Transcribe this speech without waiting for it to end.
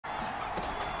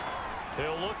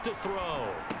He'll look to throw.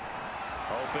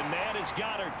 Open man is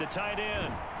Goddard, the tight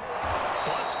end.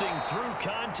 Busting through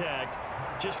contact.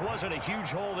 Just wasn't a huge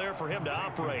hole there for him to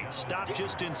operate. Stopped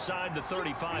just inside the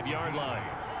 35-yard line.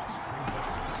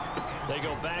 They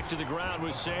go back to the ground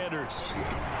with Sanders.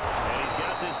 And he's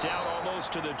got this down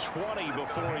almost to the 20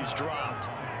 before he's dropped.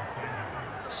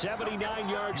 79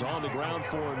 yards on the ground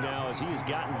for him now as he has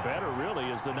gotten better, really,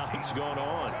 as the night's gone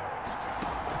on.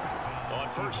 On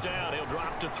first down, he'll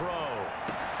drop to throw.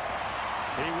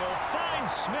 He will find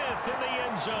Smith in the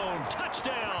end zone.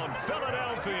 Touchdown,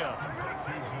 Philadelphia.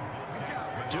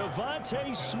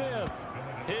 Devontae Smith,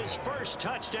 his first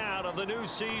touchdown of the new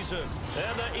season.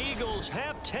 And the Eagles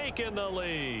have taken the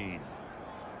lead.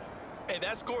 Hey,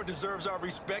 that score deserves our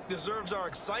respect, deserves our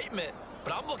excitement.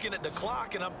 But I'm looking at the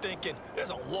clock, and I'm thinking there's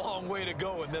a long way to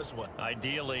go in this one.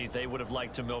 Ideally, they would have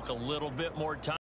liked to milk a little bit more time.